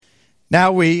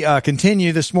Now we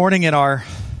continue this morning in our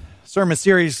sermon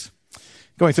series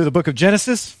going through the book of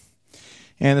Genesis.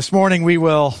 And this morning we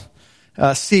will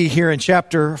see here in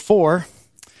chapter 4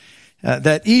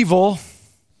 that evil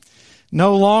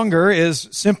no longer is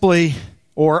simply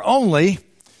or only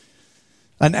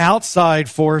an outside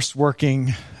force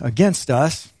working against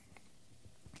us,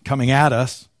 coming at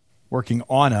us, working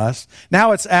on us.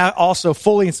 Now it's also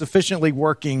fully and sufficiently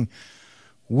working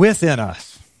within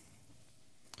us.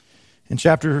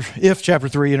 If chapter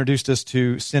 3 introduced us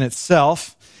to sin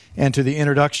itself and to the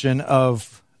introduction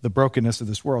of the brokenness of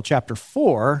this world, chapter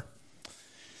 4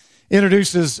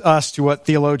 introduces us to what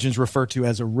theologians refer to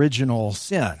as original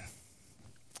sin.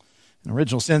 And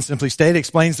original sin, simply stated,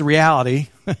 explains the reality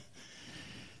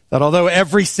that although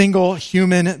every single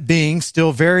human being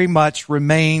still very much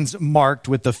remains marked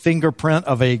with the fingerprint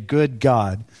of a good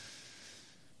God,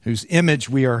 whose image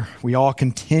we all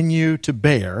continue to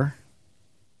bear,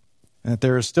 and that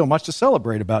there is still much to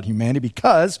celebrate about humanity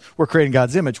because we're creating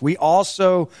God's image, we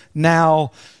also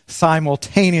now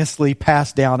simultaneously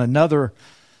pass down another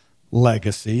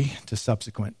legacy to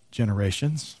subsequent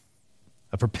generations,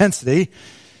 a propensity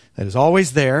that is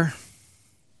always there,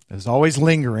 that is always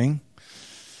lingering,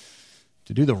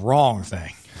 to do the wrong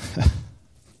thing.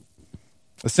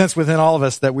 A sense within all of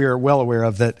us that we are well aware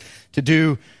of that to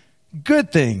do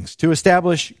good things, to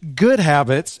establish good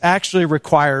habits, actually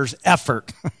requires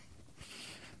effort.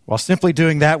 While simply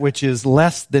doing that which is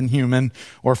less than human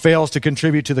or fails to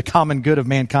contribute to the common good of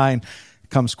mankind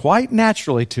comes quite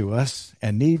naturally to us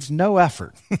and needs no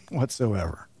effort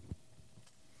whatsoever.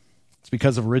 It's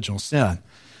because of original sin.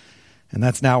 And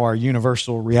that's now our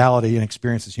universal reality and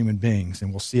experience as human beings.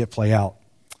 And we'll see it play out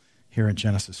here in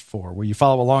Genesis 4. Will you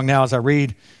follow along now as I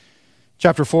read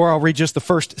chapter 4? I'll read just the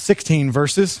first 16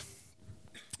 verses.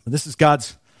 This is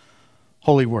God's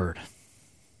holy word.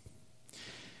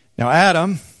 Now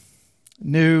Adam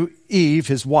knew Eve,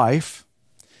 his wife,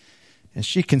 and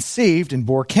she conceived and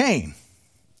bore Cain,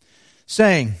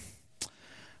 saying,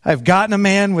 I have gotten a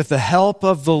man with the help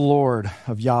of the Lord,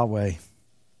 of Yahweh.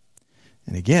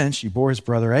 And again, she bore his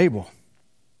brother Abel.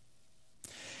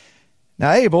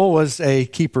 Now Abel was a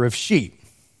keeper of sheep,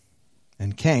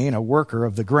 and Cain a worker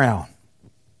of the ground.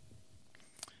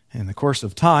 In the course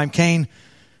of time, Cain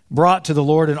brought to the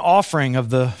Lord an offering of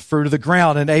the fruit of the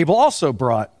ground, and Abel also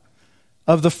brought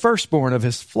of the firstborn of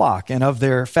his flock and of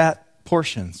their fat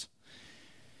portions.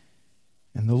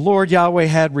 And the Lord Yahweh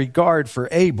had regard for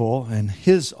Abel and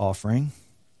his offering,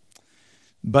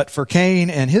 but for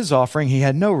Cain and his offering he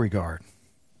had no regard.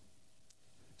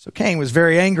 So Cain was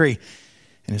very angry,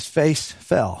 and his face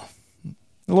fell.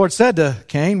 The Lord said to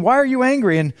Cain, why are you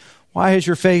angry, and why has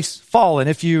your face fallen?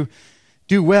 If you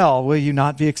do well, will you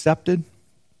not be accepted?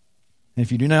 And if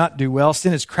you do not do well,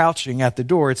 sin is crouching at the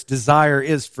door. Its desire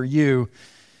is for you,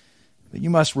 but you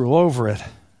must rule over it.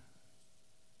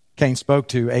 Cain spoke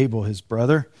to Abel, his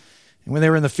brother. And when they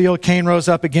were in the field, Cain rose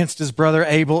up against his brother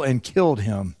Abel and killed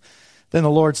him. Then the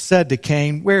Lord said to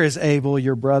Cain, where is Abel,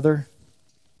 your brother?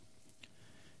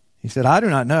 He said, I do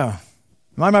not know.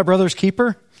 Am I my brother's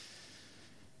keeper?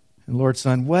 And the Lord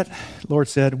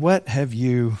said, what have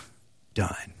you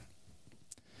done?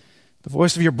 The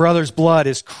voice of your brother's blood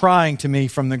is crying to me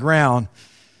from the ground.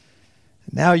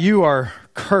 Now you are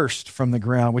cursed from the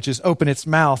ground, which has opened its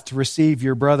mouth to receive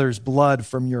your brother's blood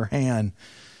from your hand.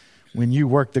 When you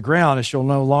work the ground, it shall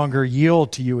no longer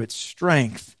yield to you its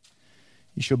strength.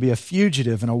 You shall be a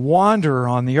fugitive and a wanderer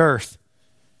on the earth.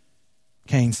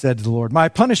 Cain said to the Lord, my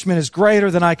punishment is greater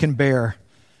than I can bear.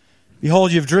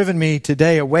 Behold, you have driven me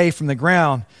today away from the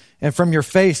ground, and from your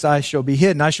face I shall be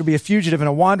hidden. I shall be a fugitive and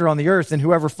a wanderer on the earth, and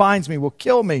whoever finds me will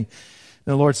kill me. And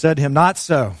the Lord said to him, not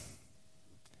so.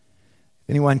 If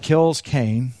anyone kills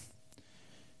Cain,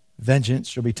 vengeance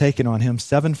shall be taken on him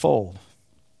sevenfold.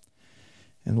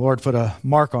 And the Lord put a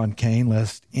mark on Cain,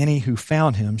 lest any who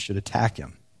found him should attack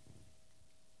him.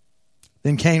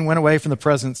 Then Cain went away from the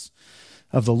presence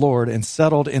of the Lord and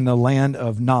settled in the land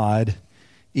of Nod,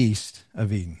 east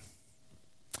of Eden.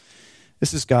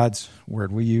 This is God's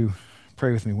word. Will you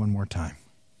pray with me one more time?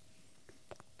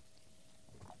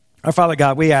 Our Father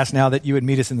God, we ask now that you would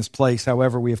meet us in this place,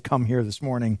 however we have come here this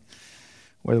morning,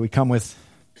 whether we come with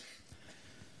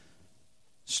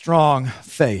strong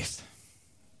faith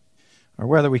or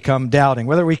whether we come doubting,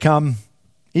 whether we come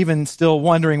even still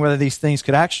wondering whether these things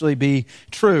could actually be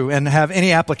true and have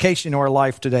any application to our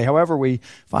life today. However we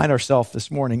find ourselves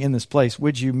this morning in this place,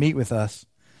 would you meet with us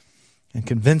and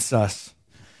convince us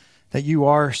that you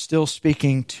are still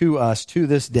speaking to us to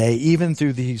this day, even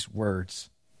through these words.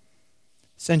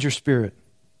 Send your Spirit,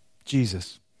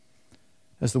 Jesus,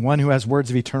 as the one who has words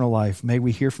of eternal life. May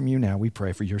we hear from you now, we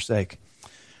pray, for your sake.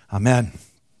 Amen.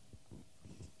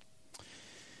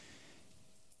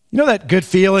 You know that good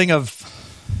feeling of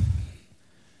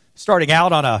starting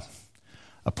out on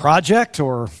a project,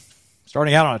 or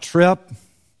starting out on a trip,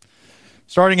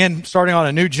 starting on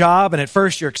a new job, and at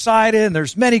first you're excited, and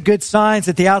there's many good signs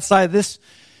at the outside. This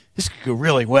could go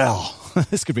really well.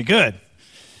 This could be good.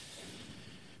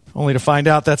 Only to find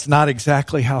out that's not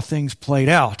exactly how things played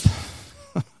out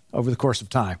over the course of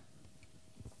time.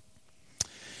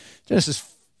 Genesis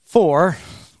 4,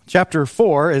 chapter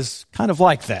 4, is kind of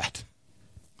like that.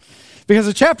 Because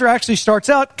the chapter actually starts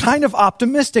out kind of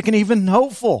optimistic and even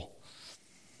hopeful.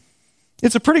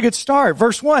 It's a pretty good start.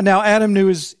 Verse 1, now Adam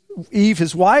knew Eve,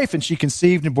 his wife, and she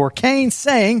conceived and bore Cain,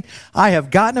 saying, I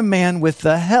have gotten a man with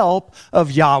the help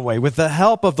of Yahweh, with the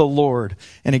help of the Lord.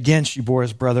 And again, she bore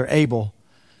his brother Abel.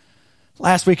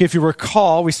 Last week, if you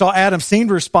recall, we saw Adam seem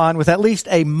to respond with at least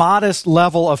a modest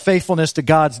level of faithfulness to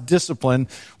God's discipline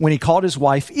when he called his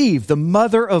wife Eve, the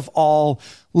mother of all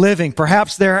living.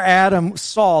 Perhaps there Adam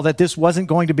saw that this wasn't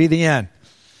going to be the end.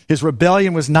 His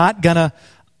rebellion was not going to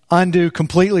undo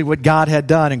completely what God had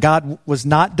done, and God was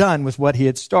not done with what he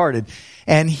had started.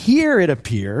 And here it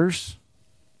appears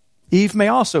Eve may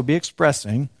also be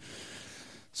expressing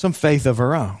some faith of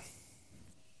her own.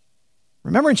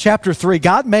 Remember in chapter 3,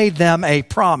 God made them a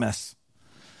promise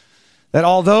that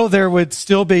although there would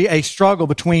still be a struggle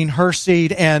between her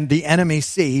seed and the enemy's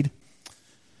seed,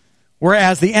 where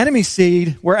her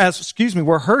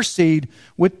seed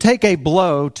would take a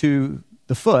blow to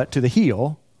the foot, to the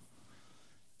heel,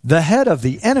 the head of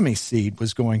the enemy's seed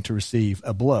was going to receive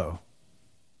a blow,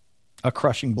 a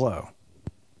crushing blow.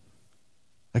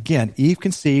 Again, Eve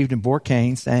conceived and bore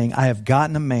Cain, saying, I have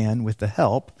gotten a man with the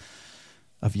help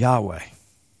of Yahweh.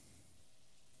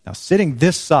 Now, sitting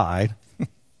this side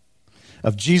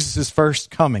of Jesus'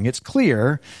 first coming, it's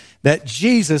clear that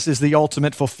Jesus is the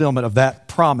ultimate fulfillment of that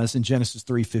promise in Genesis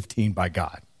 3:15 by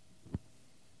God.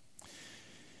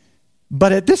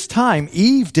 But at this time,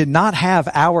 Eve did not have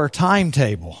our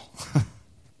timetable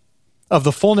of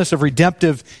the fullness of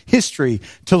redemptive history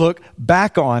to look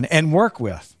back on and work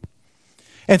with.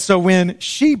 And so when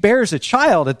she bears a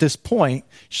child at this point,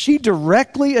 she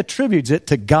directly attributes it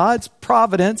to God's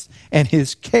providence and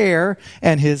his care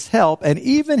and his help and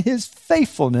even his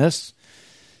faithfulness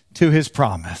to his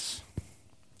promise.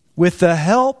 With the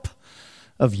help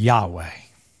of Yahweh.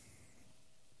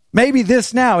 Maybe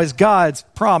this now is God's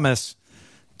promise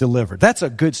delivered. That's a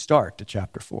good start to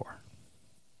chapter 4.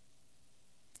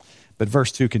 But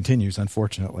verse 2 continues,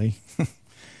 unfortunately,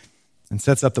 and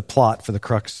sets up the plot for the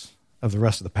crux of the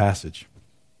rest of the passage.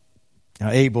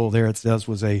 Now, Abel, there it says,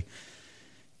 was a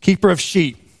keeper of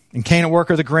sheep, and Cain a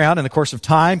worker of the ground. In the course of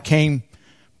time, Cain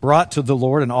brought to the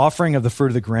Lord an offering of the fruit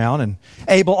of the ground, and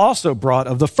Abel also brought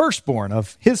of the firstborn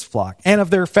of his flock and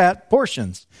of their fat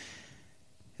portions.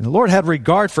 And the Lord had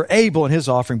regard for Abel and his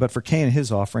offering, but for Cain and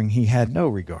his offering he had no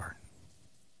regard.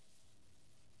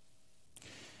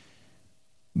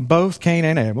 Both Cain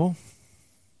and Abel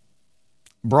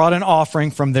brought an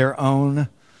offering from their own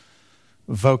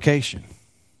vocation,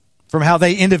 from how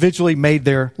they individually made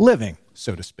their living,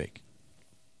 so to speak.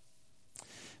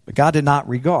 But God did not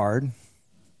regard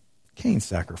Cain's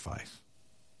sacrifice.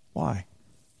 Why?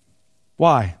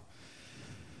 Why?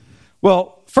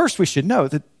 Well, first we should know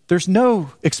that there's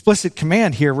no explicit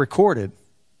command here recorded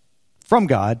from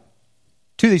God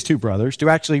to these two brothers to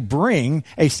actually bring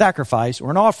a sacrifice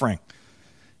or an offering.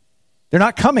 They're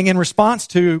not coming in response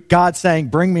to God saying,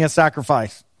 bring me a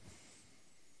sacrifice.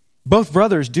 Both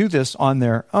brothers do this on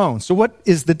their own. So what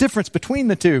is the difference between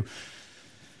the two?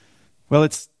 Well,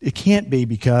 it can't be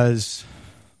because,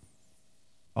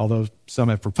 although some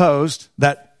have proposed,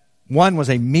 that one was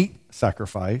a meat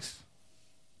sacrifice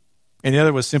and the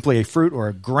other was simply a fruit or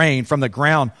a grain from the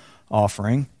ground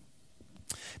offering.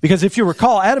 Because if you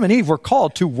recall, Adam and Eve were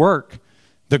called to work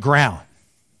the ground.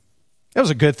 That was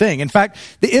a good thing. In fact,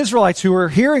 the Israelites who were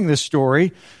hearing this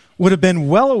story would have been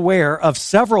well aware of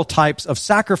several types of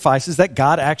sacrifices that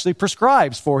God actually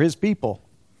prescribes for his people.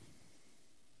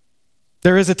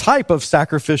 There is a type of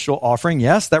sacrificial offering,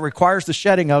 yes, that requires the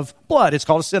shedding of blood. It's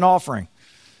called a sin offering.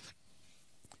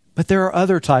 But there are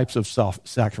other types of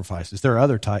sacrifices. There are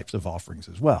other types of offerings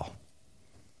as well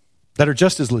that are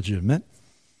just as legitimate,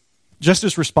 just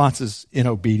as responses in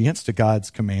obedience to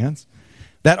God's commands,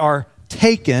 that are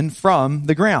taken from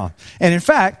the ground. And in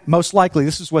fact, most likely,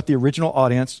 this is what the original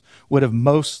audience would have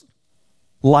most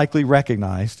likely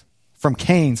recognized from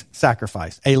Cain's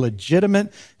sacrifice, a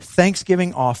legitimate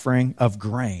thanksgiving offering of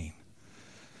grain,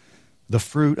 the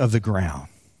fruit of the ground.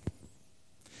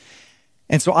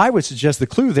 And so I would suggest the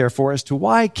clue, therefore, as to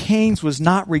why Cain's was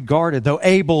not regarded, though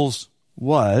Abel's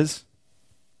was,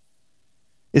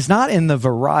 is not in the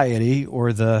variety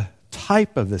or the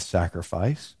type of this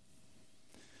sacrifice,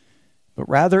 but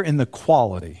rather in the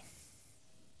quality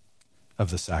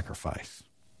of the sacrifice.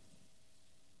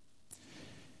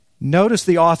 Notice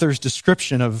the author's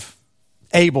description of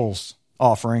Abel's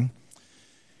offering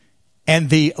and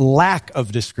the lack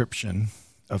of description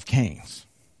of Cain's.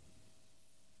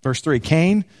 Verse 3,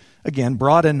 Cain, again,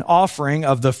 brought an offering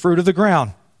of the fruit of the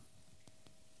ground.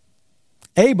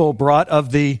 Abel brought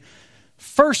of the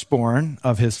firstborn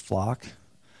of his flock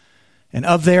and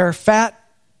of their fat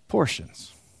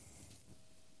portions.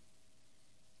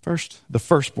 First, the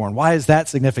firstborn. Why is that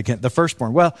significant? The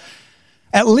firstborn. Well,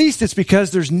 at least it's because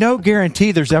there's no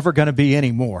guarantee there's ever going to be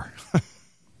any more.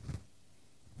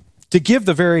 To give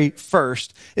the very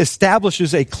first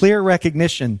establishes a clear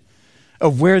recognition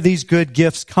of where these good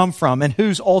gifts come from and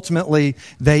whose ultimately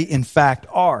they in fact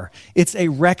are. It's a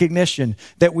recognition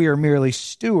that we are merely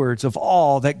stewards of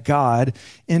all that God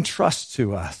entrusts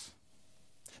to us.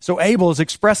 So Abel is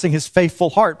expressing his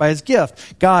faithful heart by his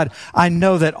gift. God, I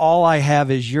know that all I have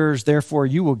is yours, therefore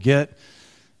you will get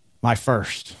my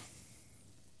first.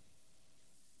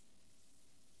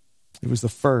 It was the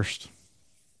first.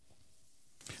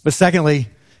 But secondly,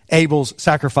 Abel's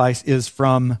sacrifice is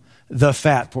from the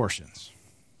fat portions.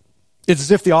 It's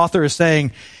as if the author is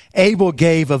saying, Abel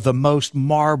gave of the most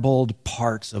marbled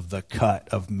parts of the cut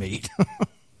of meat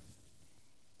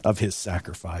of his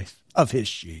sacrifice, of his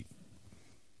sheep.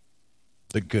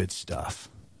 The good stuff.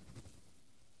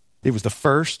 It was the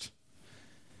first,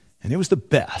 and it was the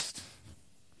best.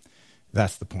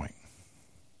 That's the point.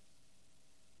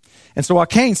 And so while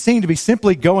Cain seemed to be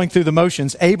simply going through the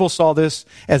motions, Abel saw this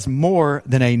as more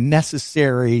than a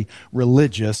necessary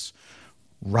religious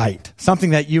rite, something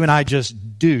that you and I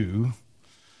just do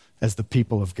as the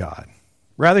people of God.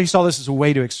 Rather, he saw this as a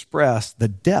way to express the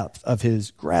depth of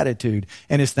his gratitude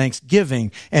and his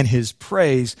thanksgiving and his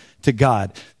praise to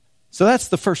God. So that's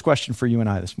the first question for you and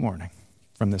I this morning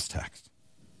from this text.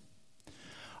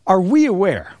 Are we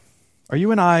aware? Are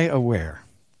you and I aware?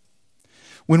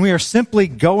 When we are simply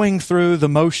going through the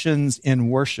motions in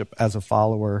worship as a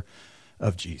follower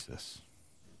of Jesus.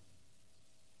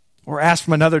 Or asked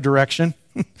from another direction,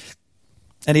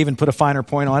 and even put a finer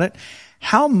point on it,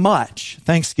 how much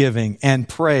thanksgiving and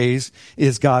praise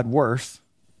is God worth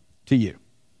to you?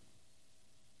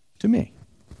 To me?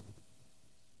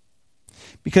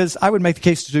 Because I would make the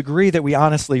case to the degree that we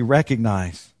honestly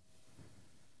recognize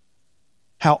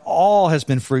how all has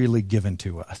been freely given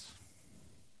to us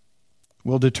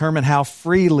will determine how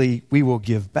freely we will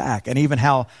give back and even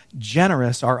how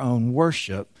generous our own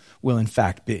worship will in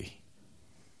fact be.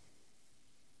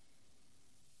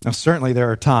 Now, certainly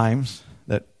there are times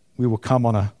that we will come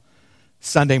on a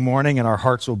Sunday morning and our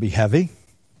hearts will be heavy.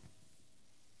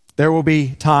 There will be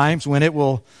times when it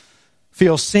will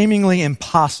feel seemingly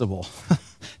impossible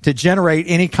to generate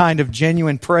any kind of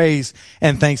genuine praise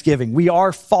and thanksgiving. We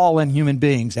are fallen human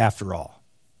beings after all.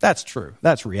 That's true.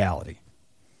 That's reality.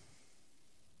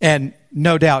 And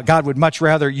no doubt God would much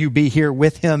rather you be here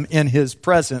with him in his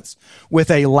presence with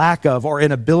a lack of or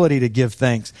inability to give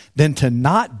thanks than to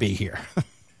not be here.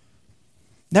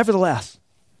 Nevertheless,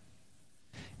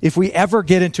 if we ever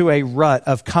get into a rut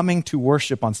of coming to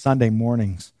worship on Sunday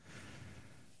mornings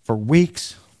for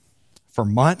weeks, for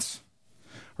months,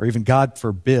 or even, God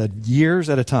forbid, years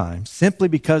at a time, simply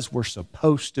because we're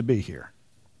supposed to be here,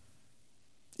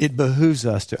 it behooves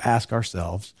us to ask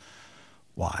ourselves,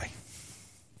 why?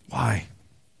 Why?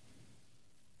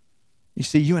 You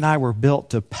see, you and I were built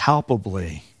to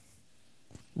palpably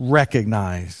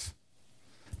recognize,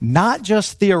 not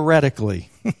just theoretically,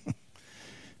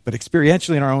 but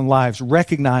experientially in our own lives,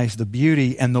 recognize the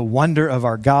beauty and the wonder of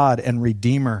our God and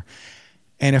Redeemer.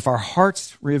 And if our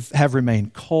hearts have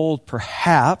remained cold,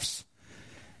 perhaps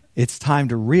it's time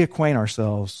to reacquaint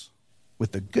ourselves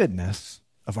with the goodness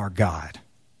of our God.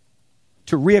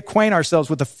 To reacquaint ourselves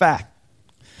with the fact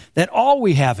that all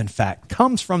we have, in fact,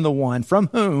 comes from the one from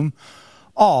whom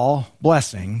all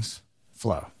blessings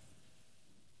flow.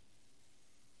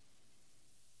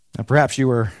 Now, perhaps you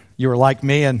were like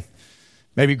me and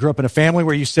maybe grew up in a family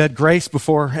where you said grace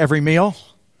before every meal.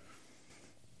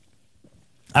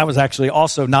 I was actually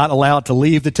also not allowed to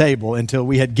leave the table until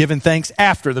we had given thanks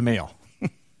after the meal.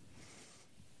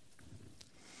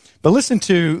 But listen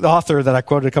to the author that I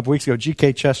quoted a couple weeks ago,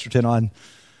 G.K. Chesterton,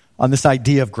 on this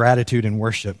idea of gratitude and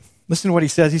worship. Listen to what he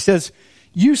says. He says,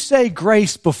 you say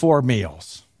grace before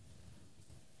meals.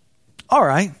 All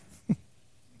right.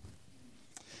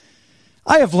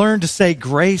 I have learned to say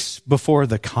grace before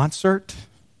the concert,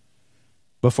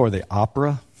 before the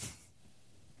opera.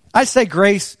 I say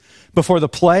grace before the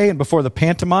play and before the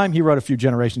pantomime. He wrote a few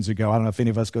generations ago. I don't know if any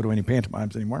of us go to any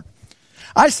pantomimes anymore.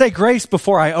 I say grace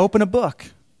before I open a book.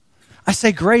 I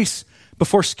say grace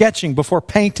before sketching, before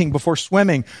painting, before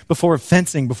swimming, before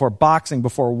fencing, before boxing,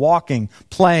 before walking,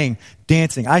 playing,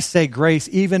 dancing. I say grace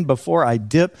even before I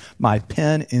dip my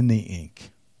pen in the ink.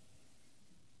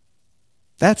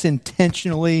 That's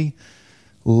intentionally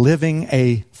living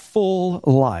a full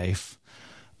life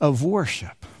of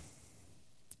worship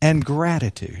and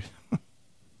gratitude.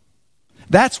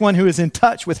 That's one who is in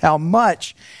touch with how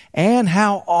much and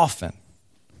how often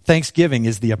thanksgiving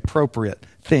is the appropriate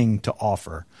thing to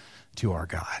offer to our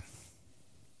God.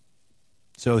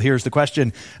 So here's the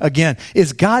question again.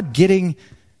 Is God getting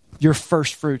your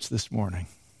first fruits this morning?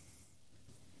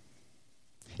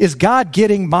 Is God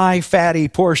getting my fatty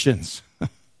portions?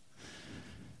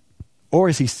 Or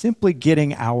is he simply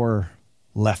getting our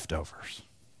leftovers?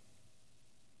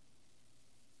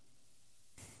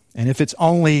 And if it's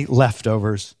only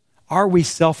leftovers, are we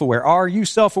self-aware? Are you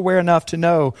self-aware enough to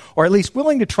know, or at least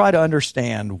willing to try to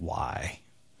understand why?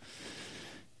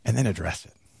 And then address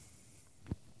it.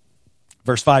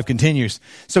 Verse 5 continues.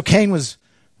 So Cain was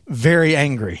very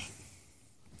angry,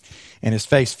 and his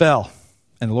face fell.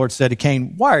 And the Lord said to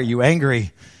Cain, why are you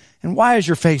angry? And why is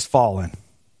your face fallen?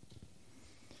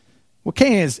 Well,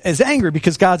 Cain is angry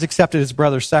because God's accepted his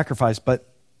brother's sacrifice, but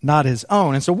not his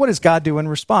own. And so what does God do in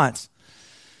response?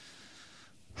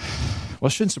 Well,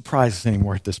 it shouldn't surprise us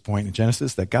anymore at this point in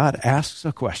Genesis that God asks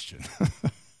a question.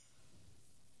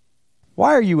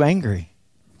 Why are you angry?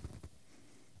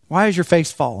 Why is your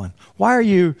face fallen? Why are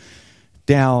you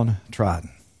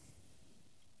downtrodden?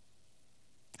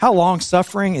 How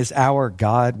long-suffering is our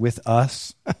God with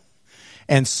us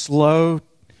and slow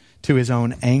to his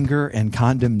own anger and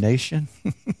condemnation?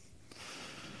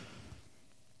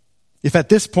 If at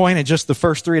this point in just the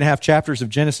first 3.5 chapters of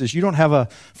Genesis, you don't have a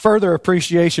further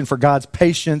appreciation for God's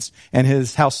patience and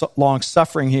how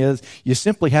long-suffering he is, you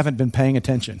simply haven't been paying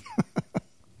attention.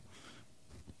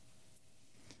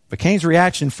 But Cain's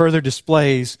reaction further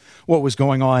displays what was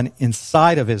going on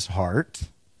inside of his heart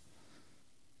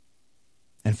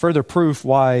and further proof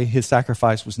why his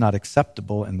sacrifice was not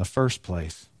acceptable in the first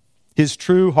place. His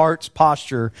true heart's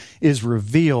posture is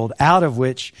revealed, out of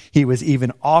which he was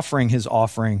even offering his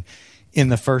offering in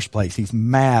the first place. He's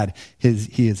mad.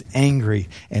 He is angry.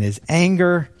 And his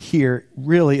anger here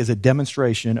really is a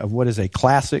demonstration of what is a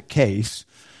classic case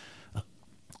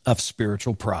of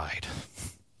spiritual pride.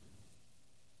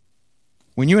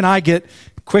 When you and I get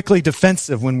quickly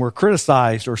defensive when we're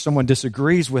criticized or someone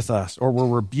disagrees with us or we're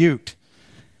rebuked,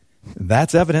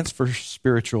 that's evidence for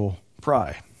spiritual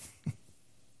pride.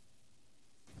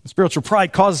 Spiritual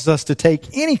pride causes us to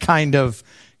take any kind of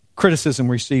criticism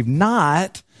received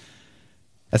not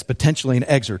as potentially an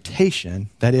exhortation,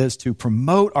 that is, to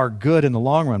promote our good in the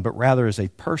long run, but rather as a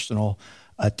personal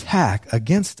attack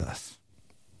against us.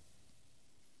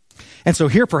 And so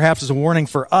here perhaps is a warning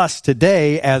for us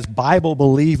today as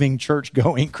Bible-believing,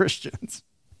 church-going Christians.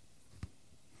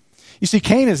 You see,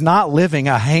 Cain is not living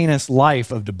a heinous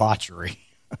life of debauchery.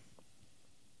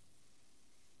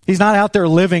 He's not out there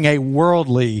living a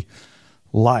worldly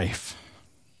life.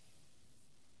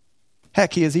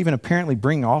 Heck, he is even apparently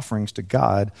bringing offerings to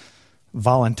God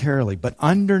voluntarily. But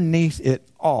underneath it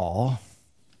all,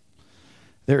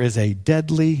 there is a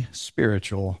deadly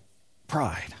spiritual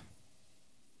pride.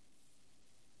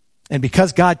 And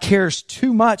because God cares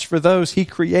too much for those he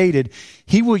created,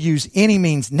 he will use any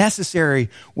means necessary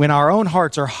when our own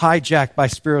hearts are hijacked by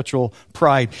spiritual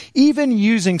pride, even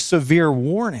using severe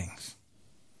warnings.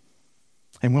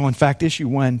 And will in fact issue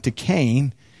one to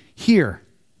Cain here.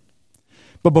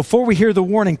 But before we hear the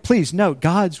warning, please note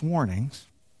God's warnings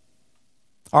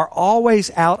are always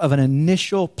out of an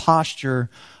initial posture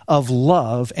of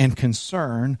love and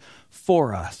concern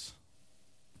for us.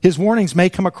 His warnings may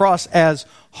come across as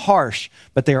harsh,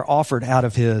 but they are offered out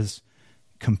of his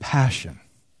compassion.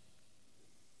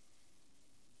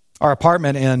 Our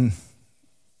apartment in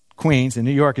Queens, in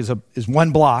New York, is one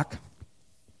block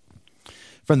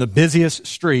from the busiest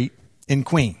street in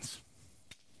Queens.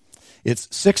 It's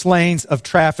 6 lanes of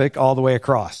traffic all the way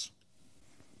across.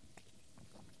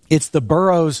 It's the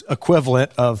borough's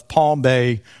equivalent of Palm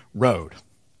Bay Road.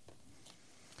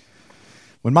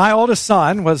 When my oldest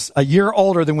son was a year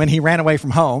older than when he ran away from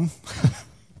home,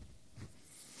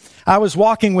 I was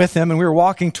walking with him and we were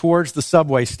walking towards the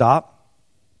subway stop,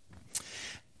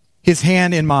 his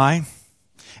hand in mine,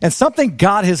 and something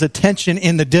got his attention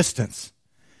in the distance.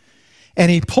 And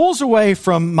he pulls away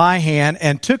from my hand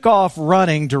and took off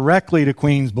running directly to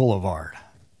Queens Boulevard.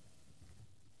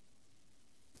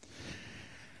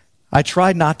 I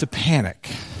tried not to panic.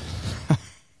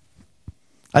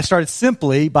 I started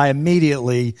simply by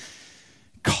immediately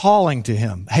calling to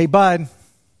him. Hey, bud.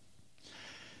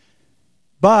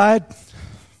 Bud.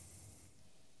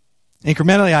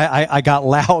 Incrementally, I got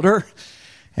louder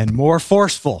and more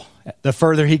forceful the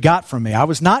further he got from me. I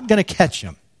was not going to catch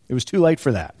him. It was too late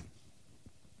for that.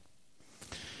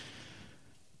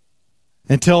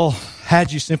 Until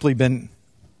had you simply been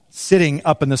sitting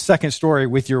up in the second story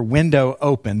with your window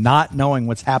open, not knowing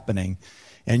what's happening,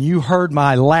 and you heard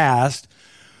my last,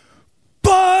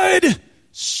 Bud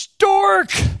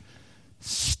Storck,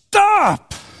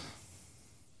 stop!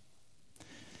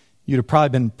 You'd have probably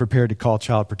been prepared to call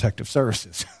Child Protective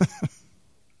Services.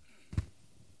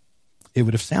 It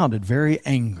would have sounded very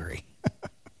angry.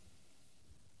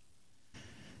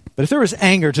 But if there was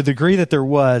anger to the degree that there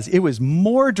was, it was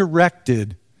more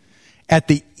directed at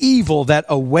the evil that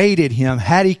awaited him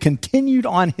had he continued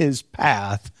on his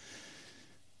path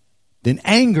than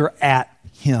anger at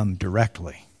him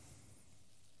directly.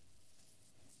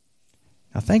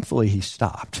 Now, thankfully, he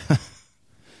stopped.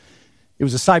 It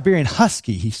was a Siberian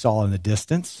husky he saw in the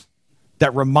distance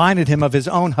that reminded him of his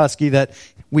own husky that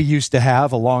we used to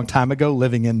have a long time ago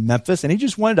living in Memphis, and he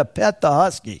just wanted to pet the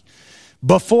husky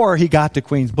before he got to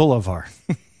Queens Boulevard.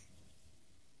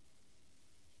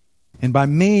 And by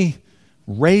me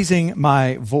raising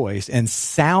my voice and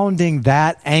sounding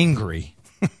that angry,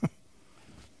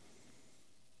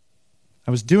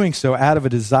 I was doing so out of a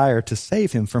desire to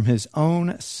save him from his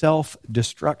own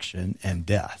self-destruction and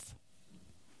death.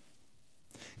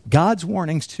 God's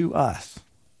warnings to us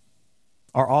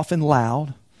are often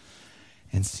loud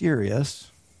and serious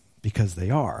because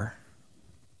they are,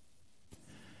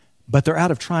 but they're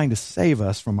out of trying to save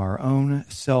us from our own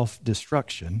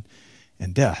self-destruction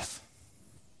and death.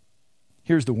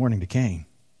 Here's the warning to Cain.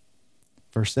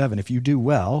 Verse 7, if you do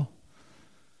well,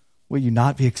 will you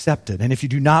not be accepted? And if you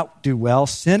do not do well,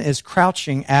 sin is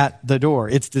crouching at the door.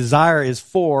 Its desire is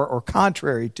for or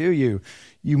contrary to you.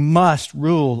 You must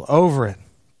rule over it.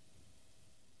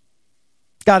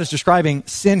 God is describing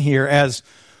sin here as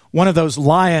one of those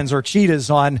lions or cheetahs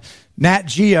on Nat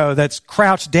Geo that's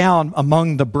crouched down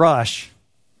among the brush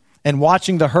and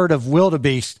watching the herd of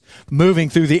wildebeest moving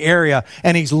through the area,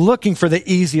 and he's looking for the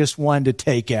easiest one to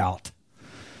take out.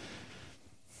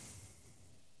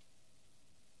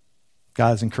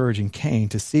 God is encouraging Cain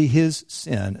to see his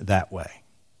sin that way.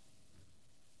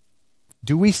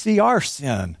 Do we see our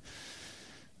sin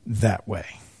that way?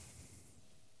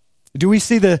 Do we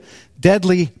see the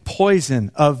deadly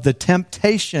poison of the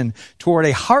temptation toward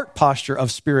a heart posture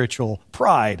of spiritual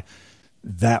pride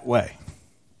that way?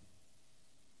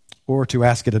 Or to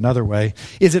ask it another way,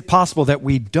 is it possible that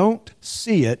we don't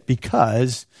see it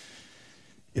because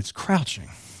it's crouching?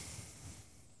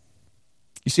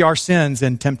 You see, our sins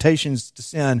and temptations to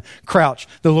sin crouch.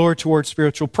 The Lord towards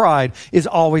spiritual pride is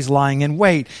always lying in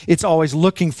wait. It's always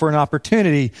looking for an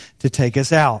opportunity to take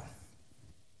us out.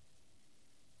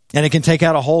 And it can take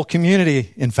out a whole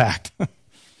community, in fact.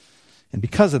 And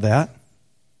because of that,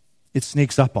 it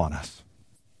sneaks up on us.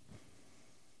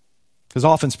 Because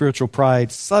often spiritual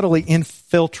pride subtly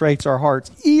infiltrates our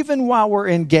hearts, even while we're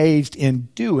engaged in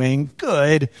doing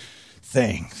good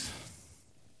things.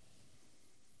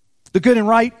 The good and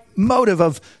right motive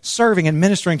of serving and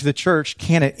ministering to the church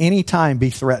can at any time be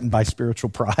threatened by spiritual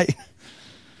pride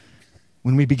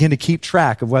when we begin to keep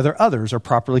track of whether others are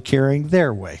properly carrying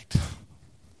their weight.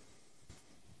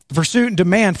 The pursuit and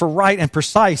demand for right and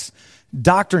precise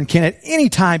doctrine can at any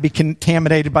time be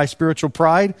contaminated by spiritual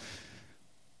pride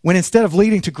when instead of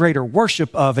leading to greater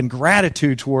worship of and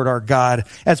gratitude toward our God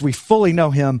as we fully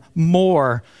know him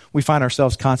more, we find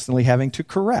ourselves constantly having to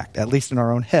correct, at least in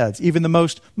our own heads, even the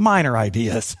most minor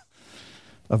ideas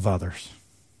of others.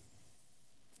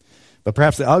 But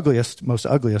perhaps the most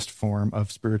ugliest form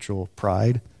of spiritual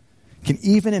pride can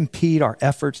even impede our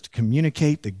efforts to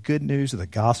communicate the good news of the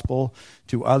gospel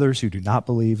to others who do not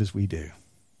believe as we do.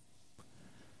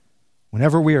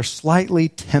 Whenever we are slightly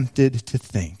tempted to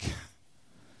think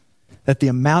that the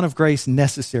amount of grace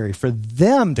necessary for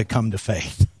them to come to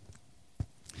faith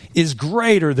is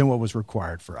greater than what was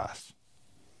required for us,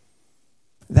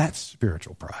 that's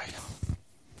spiritual pride.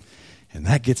 And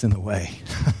that gets in the way.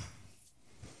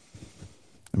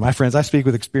 And my friends, I speak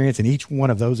with experience in each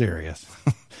one of those areas.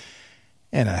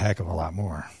 And a heck of a lot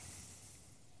more.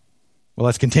 Well,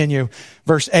 let's continue.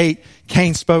 Verse 8,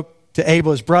 Cain spoke to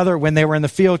Abel, his brother. When they were in the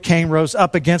field, Cain rose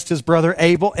up against his brother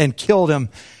Abel and killed him.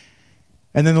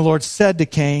 And then the Lord said to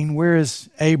Cain, where is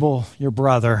Abel, your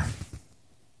brother?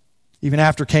 Even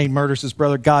after Cain murders his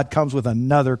brother, God comes with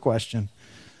another question.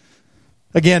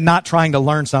 Again, not trying to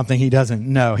learn something he doesn't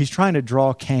know. He's trying to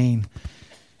draw Cain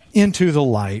into the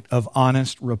light of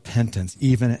honest repentance,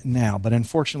 even now. But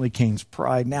unfortunately, Cain's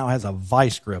pride now has a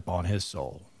vice grip on his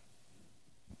soul.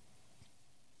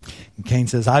 And Cain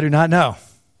says, I do not know.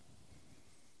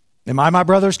 Am I my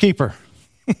brother's keeper?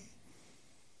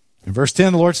 In verse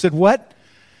 10, the Lord said, what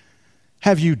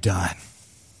have you done?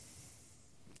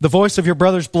 The voice of your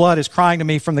brother's blood is crying to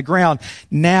me from the ground.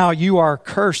 Now you are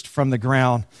cursed from the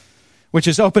ground, which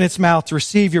has opened its mouth to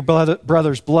receive your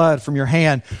brother's blood from your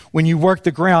hand. When you work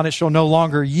the ground, it shall no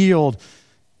longer yield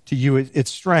to you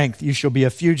its strength. You shall be a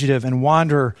fugitive and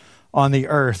wanderer on the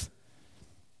earth.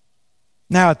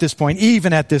 Now at this point,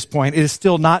 even at this point, it is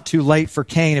still not too late for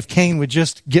Cain. If Cain would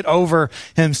just get over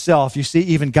himself, you see,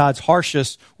 even God's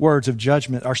harshest words of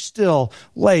judgment are still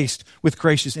laced with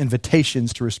gracious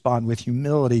invitations to respond with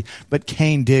humility. But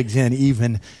Cain digs in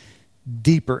even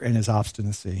deeper in his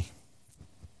obstinacy,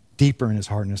 deeper in his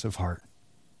hardness of heart.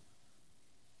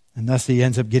 And thus he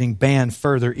ends up getting banned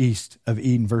further east of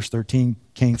Eden. Verse 13,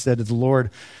 Cain said to the Lord,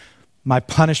 my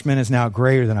punishment is now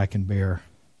greater than I can bear.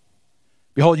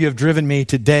 Behold, you have driven me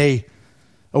today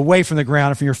away from the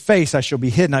ground, and from your face I shall be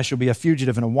hidden. I shall be a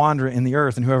fugitive and a wanderer in the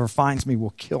earth, and whoever finds me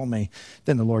will kill me.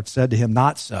 Then the Lord said to him,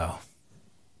 not so.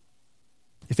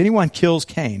 If anyone kills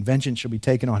Cain, vengeance shall be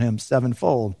taken on him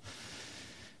sevenfold.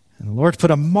 And the Lord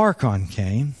put a mark on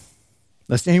Cain,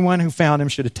 lest anyone who found him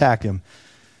should attack him.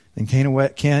 Then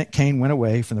Cain went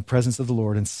away from the presence of the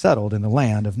Lord and settled in the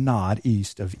land of Nod,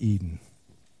 east of Eden.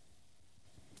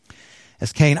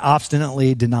 As Cain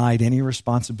obstinately denied any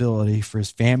responsibility for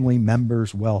his family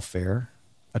members' welfare,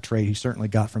 a trait he certainly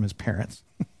got from his parents,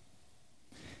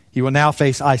 he will now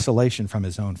face isolation from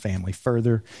his own family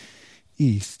further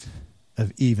east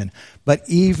of Eden. But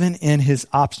even in his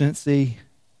obstinacy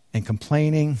and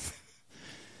complaining,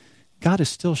 God is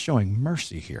still showing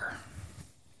mercy here.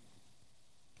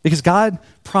 Because God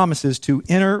promises to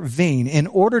intervene in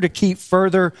order to keep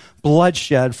further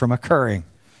bloodshed from occurring.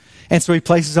 And so he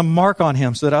places a mark on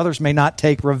him so that others may not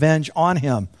take revenge on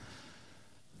him.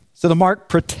 So the mark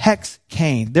protects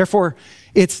Cain. Therefore,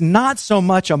 it's not so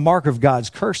much a mark of God's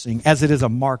cursing as it is a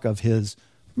mark of his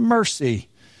mercy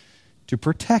to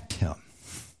protect him.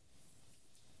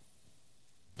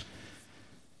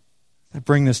 I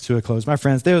bring this to a close. My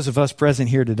friends, those of us present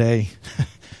here today,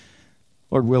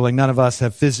 Lord willing, none of us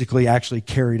have physically actually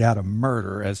carried out a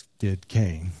murder as did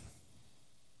Cain.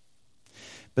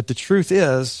 But the truth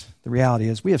is, the reality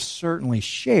is, we have certainly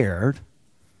shared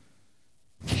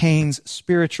Cain's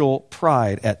spiritual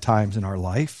pride at times in our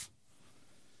life.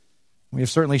 We have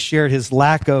certainly shared his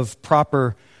lack of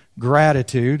proper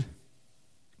gratitude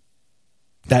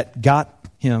that got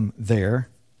him there.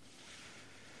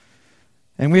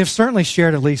 And we have certainly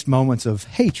shared at least moments of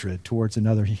hatred towards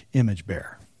another image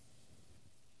bearer,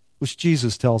 which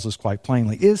Jesus tells us quite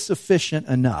plainly is sufficient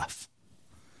enough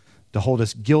to hold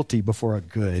us guilty before a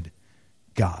good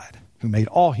God who made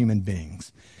all human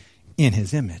beings in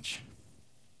his image.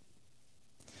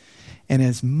 And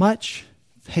as much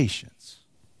patience,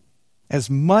 as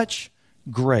much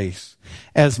grace,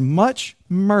 as much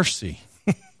mercy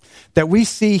that we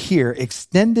see here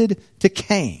extended to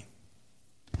Cain,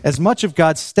 as much of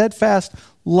God's steadfast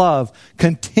love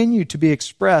continued to be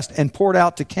expressed and poured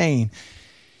out to Cain,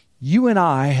 you and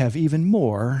I have even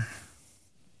more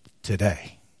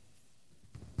today.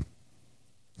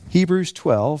 Hebrews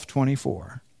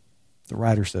 12:24, the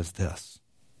writer says this,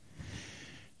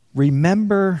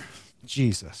 remember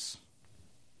Jesus,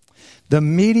 the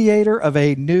mediator of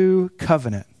a new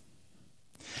covenant,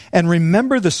 and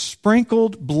remember the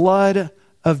sprinkled blood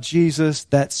of Jesus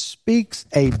that speaks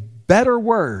a better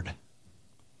word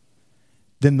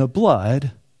than the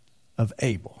blood of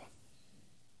Abel.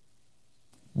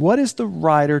 What is the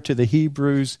writer to the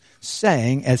Hebrews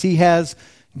saying as he has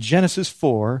Genesis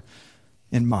 4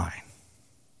 in mind?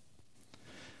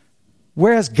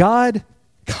 Whereas God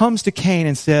comes to Cain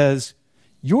and says,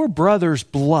 your brother's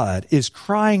blood is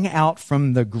crying out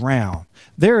from the ground.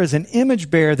 There is an image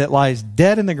bearer that lies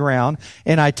dead in the ground,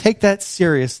 and I take that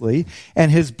seriously, and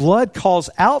his blood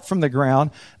calls out from the ground,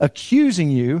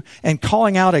 accusing you and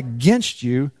calling out against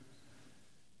you.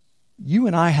 You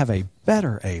and I have a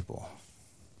better Abel,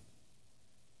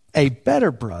 a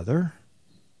better brother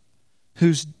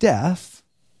whose death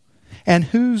and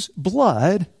whose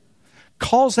blood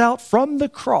calls out from the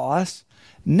cross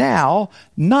now,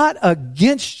 not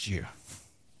against you,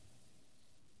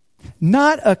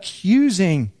 not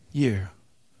accusing you.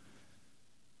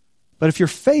 But if your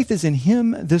faith is in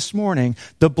him this morning,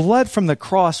 the blood from the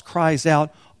cross cries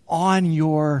out on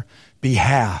your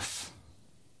behalf.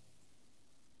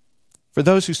 For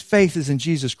those whose faith is in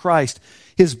Jesus Christ,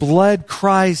 his blood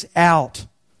cries out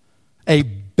a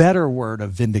better word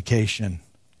of vindication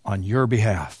on your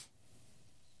behalf.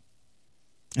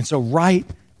 And so right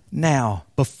now,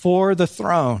 before the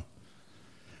throne,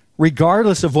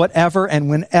 regardless of whatever and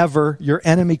whenever your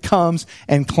enemy comes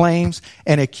and claims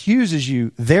and accuses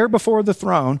you, there before the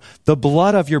throne, the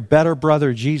blood of your better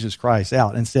brother Jesus cries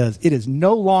out and says, it is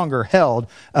no longer held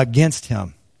against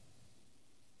him.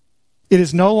 It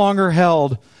is no longer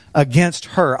held against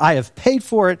her. I have paid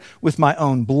for it with my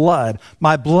own blood.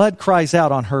 My blood cries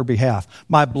out on her behalf.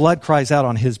 My blood cries out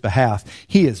on his behalf.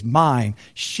 He is mine.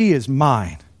 She is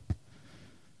mine.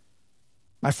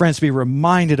 My friends, be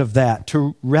reminded of that,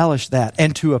 to relish that,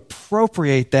 and to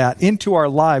appropriate that into our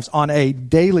lives on a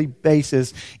daily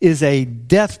basis is a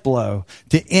death blow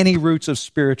to any roots of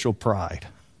spiritual pride.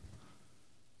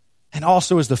 And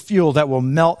also is the fuel that will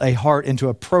melt a heart into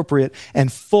appropriate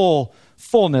and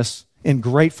fullness in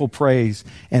grateful praise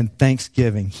and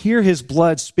thanksgiving. Hear his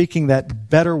blood speaking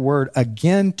that better word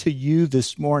again to you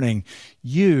this morning.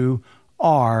 You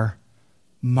are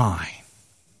mine.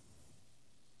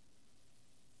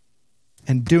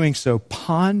 And doing so,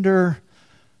 ponder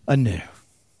anew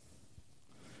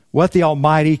what the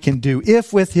Almighty can do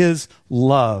if with his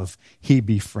love he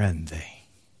befriend thee.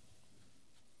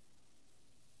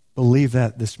 Believe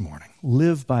that this morning.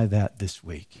 Live by that this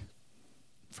week.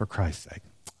 For Christ's sake.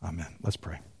 Amen. Let's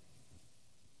pray.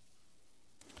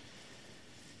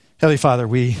 Heavenly Father,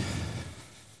 we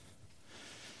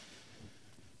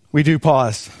do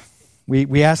pause.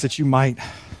 We ask that you might,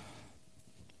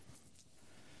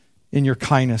 in your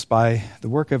kindness, by the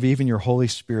work of even your Holy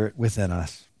Spirit within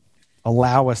us,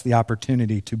 allow us the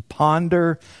opportunity to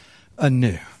ponder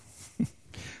anew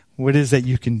what it is that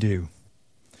you can do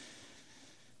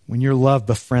when your love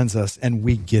befriends us and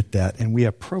we get that and we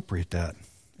appropriate that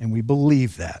and we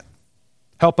believe that.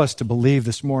 Help us to believe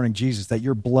this morning, Jesus, that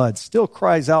your blood still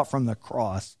cries out from the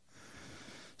cross,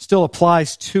 still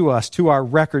applies to us, to our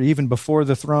record, even before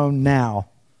the throne now,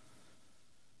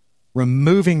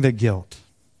 removing the guilt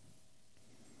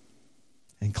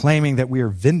and claiming that we are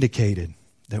vindicated,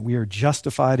 that we are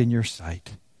justified in your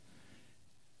sight,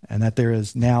 and that there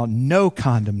is now no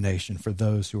condemnation for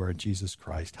those who are in Jesus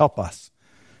Christ. Help us.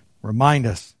 Remind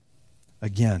us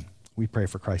again. We pray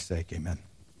for Christ's sake. Amen.